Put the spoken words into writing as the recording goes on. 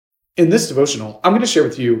In this devotional, I'm going to share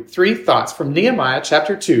with you 3 thoughts from Nehemiah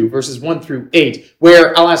chapter 2, verses 1 through 8,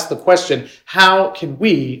 where I'll ask the question, how can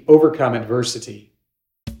we overcome adversity?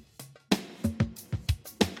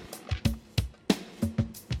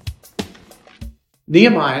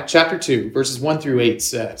 Nehemiah chapter 2, verses 1 through 8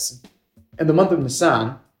 says, "In the month of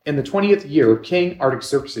Nisan, in the 20th year of King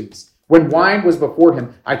Artaxerxes, when wine was before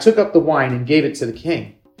him, I took up the wine and gave it to the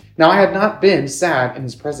king. Now I had not been sad in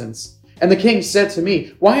his presence. And the king said to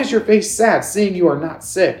me, 'Why is your face sad, seeing you are not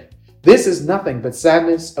sick? This is nothing but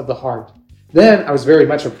sadness of the heart.' Then I was very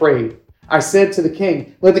much afraid. I said to the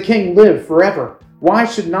king, 'Let the king live forever. Why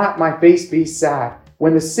should not my face be sad,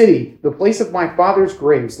 when the city, the place of my father's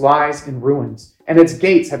graves, lies in ruins, and its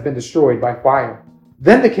gates have been destroyed by fire?'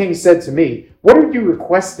 Then the king said to me, 'What are you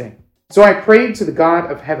requesting?' So I prayed to the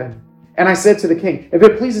God of heaven. And I said to the king, 'If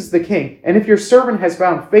it pleases the king, and if your servant has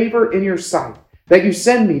found favor in your sight, that you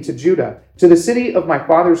send me to Judah, to the city of my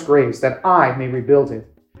father's graves, that I may rebuild it.'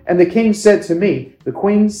 And the king said to me, the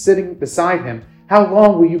queen sitting beside him, 'How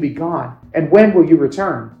long will you be gone, and when will you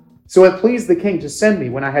return?' So it pleased the king to send me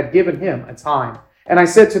when I had given him a time. And I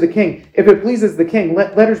said to the king, 'If it pleases the king,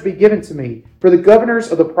 let letters be given to me for the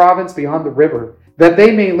governors of the province beyond the river, that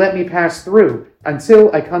they may let me pass through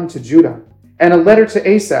until I come to Judah. And a letter to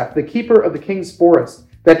Asaph, the keeper of the king's forest,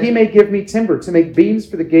 that he may give me timber to make beams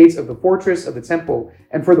for the gates of the fortress of the temple,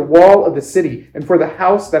 and for the wall of the city, and for the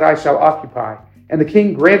house that I shall occupy.' And the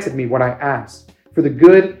king granted me what I asked, for the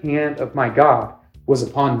good hand of my God was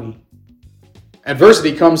upon me."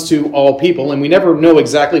 Adversity comes to all people, and we never know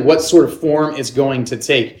exactly what sort of form it's going to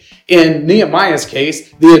take. In Nehemiah's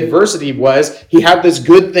case, the adversity was he had this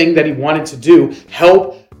good thing that he wanted to do,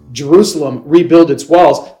 help Jerusalem rebuild its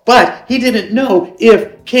walls, but he didn't know if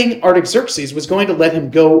King Artaxerxes was going to let him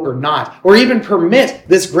go or not, or even permit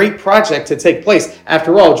this great project to take place.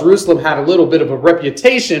 After all, Jerusalem had a little bit of a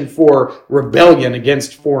reputation for rebellion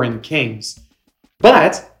against foreign kings.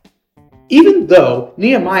 But even though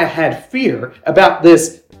Nehemiah had fear about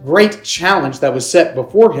this great challenge that was set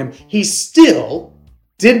before him, he still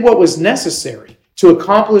did what was necessary to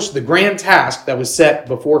accomplish the grand task that was set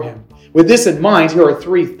before him. With this in mind, here are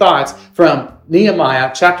 3 thoughts from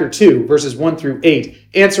Nehemiah chapter 2, verses 1 through 8,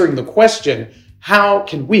 answering the question, how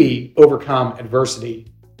can we overcome adversity?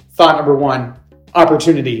 Thought number 1,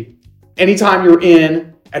 opportunity. Anytime you're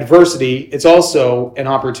in adversity, it's also an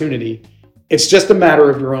opportunity. It's just a matter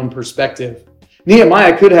of your own perspective.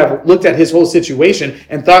 Nehemiah could have looked at his whole situation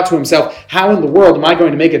and thought to himself, how in the world am I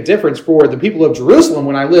going to make a difference for the people of Jerusalem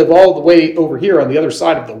when I live all the way over here on the other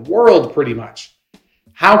side of the world pretty much?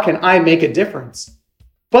 How can I make a difference?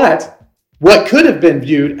 But what could have been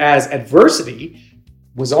viewed as adversity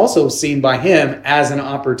was also seen by him as an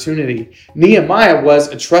opportunity. Nehemiah was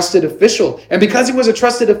a trusted official, and because he was a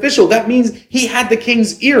trusted official, that means he had the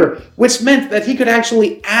king's ear, which meant that he could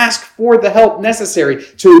actually ask for the help necessary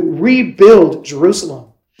to rebuild Jerusalem.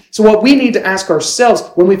 So what we need to ask ourselves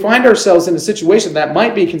when we find ourselves in a situation that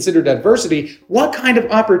might be considered adversity, what kind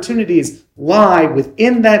of opportunities lie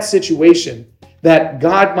within that situation that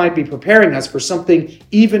God might be preparing us for something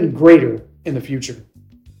even greater in the future?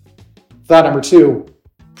 Thought number 2,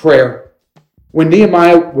 prayer. When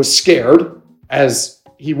Nehemiah was scared, as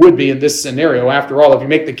he would be in this scenario, after all, if you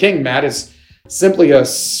make the king mad, it's simply a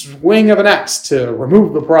swing of an axe to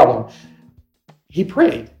remove the problem. He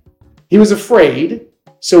prayed. He was afraid,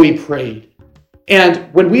 so he prayed. And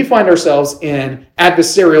when we find ourselves in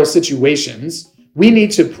adversarial situations, we need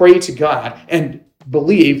to pray to God and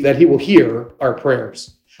believe that he will hear our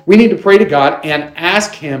prayers. We need to pray to God and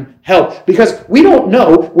ask him help, because we don't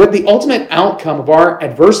know what the ultimate outcome of our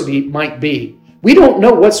adversity might be. We don't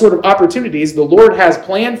know what sort of opportunities the Lord has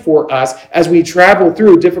planned for us as we travel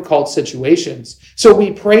through difficult situations. So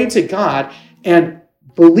we pray to God and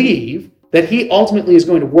believe that he ultimately is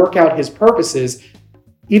going to work out his purposes,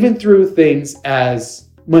 even through things as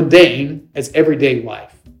mundane as everyday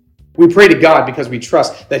life. We pray to God because we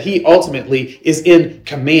trust that he ultimately is in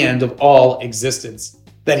command of all existence,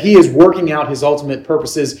 that he is working out his ultimate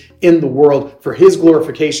purposes in the world for his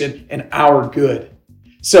glorification and our good.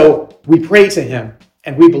 So we pray to him,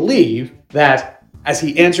 and we believe that as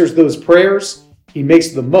he answers those prayers, he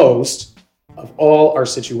makes the most of all our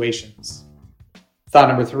situations. Thought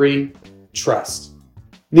number 3, trust.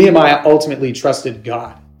 Nehemiah ultimately trusted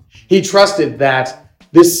God. He trusted that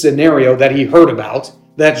this scenario that he heard about,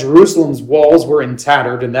 that Jerusalem's walls were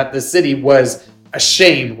tattered and that the city was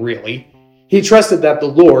ashamed, really. He trusted that the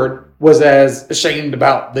Lord was as ashamed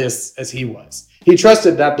about this as he was. He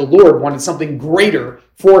trusted that the Lord wanted something greater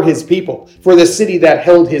for his people, for the city that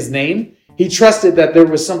held his name. He trusted that there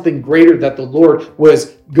was something greater that the Lord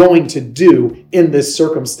was going to do in this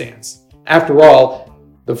circumstance. After all,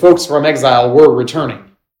 the folks from exile were returning.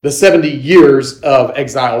 The 70 years of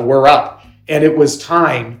exile were up, and it was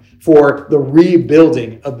time for the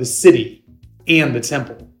rebuilding of the city and the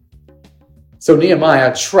temple. So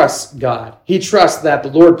Nehemiah trusts God. He trusts that the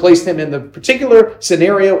Lord placed him in the particular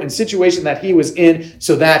scenario and situation that he was in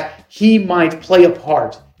so that he might play a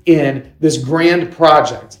part in this grand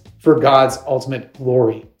project for God's ultimate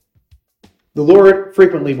glory. The Lord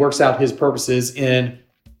frequently works out his purposes in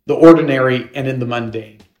the ordinary and in the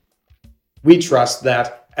mundane. We trust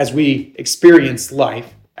that as we experience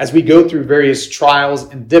life, as we go through various trials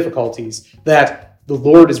and difficulties, that the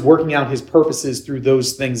Lord is working out his purposes through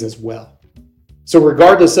those things as well. So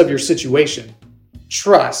regardless of your situation,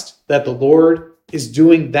 trust that the Lord is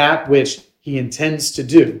doing that which he intends to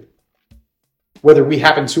do, whether we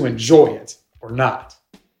happen to enjoy it or not.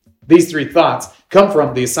 These three thoughts come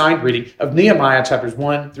from the assigned reading of Nehemiah chapters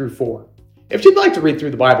 1 through 4. If you'd like to read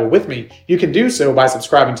through the Bible with me, you can do so by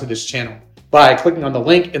subscribing to this channel, by clicking on the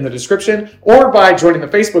link in the description, or by joining the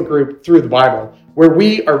Facebook group Through the Bible, where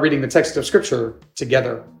we are reading the text of Scripture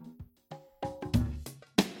together.